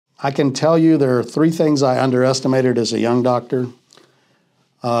I can tell you there are three things I underestimated as a young doctor.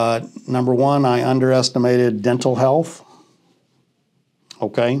 Number one, I underestimated dental health.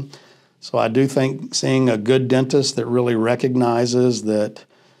 Okay, so I do think seeing a good dentist that really recognizes that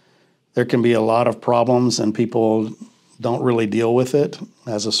there can be a lot of problems and people don't really deal with it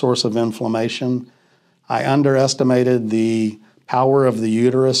as a source of inflammation. I underestimated the power of the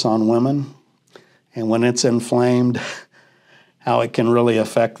uterus on women, and when it's inflamed, how it can really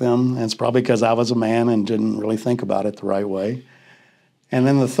affect them. And it's probably because I was a man and didn't really think about it the right way. And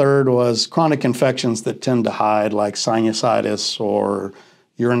then the third was chronic infections that tend to hide, like sinusitis or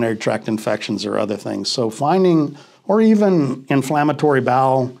urinary tract infections or other things. So finding, or even inflammatory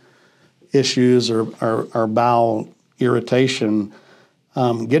bowel issues or bowel irritation,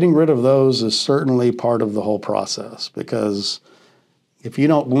 getting rid of those is certainly part of the whole process, because if you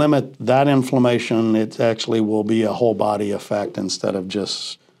don't limit that inflammation, it actually will be a whole body effect instead of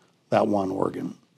just that one organ.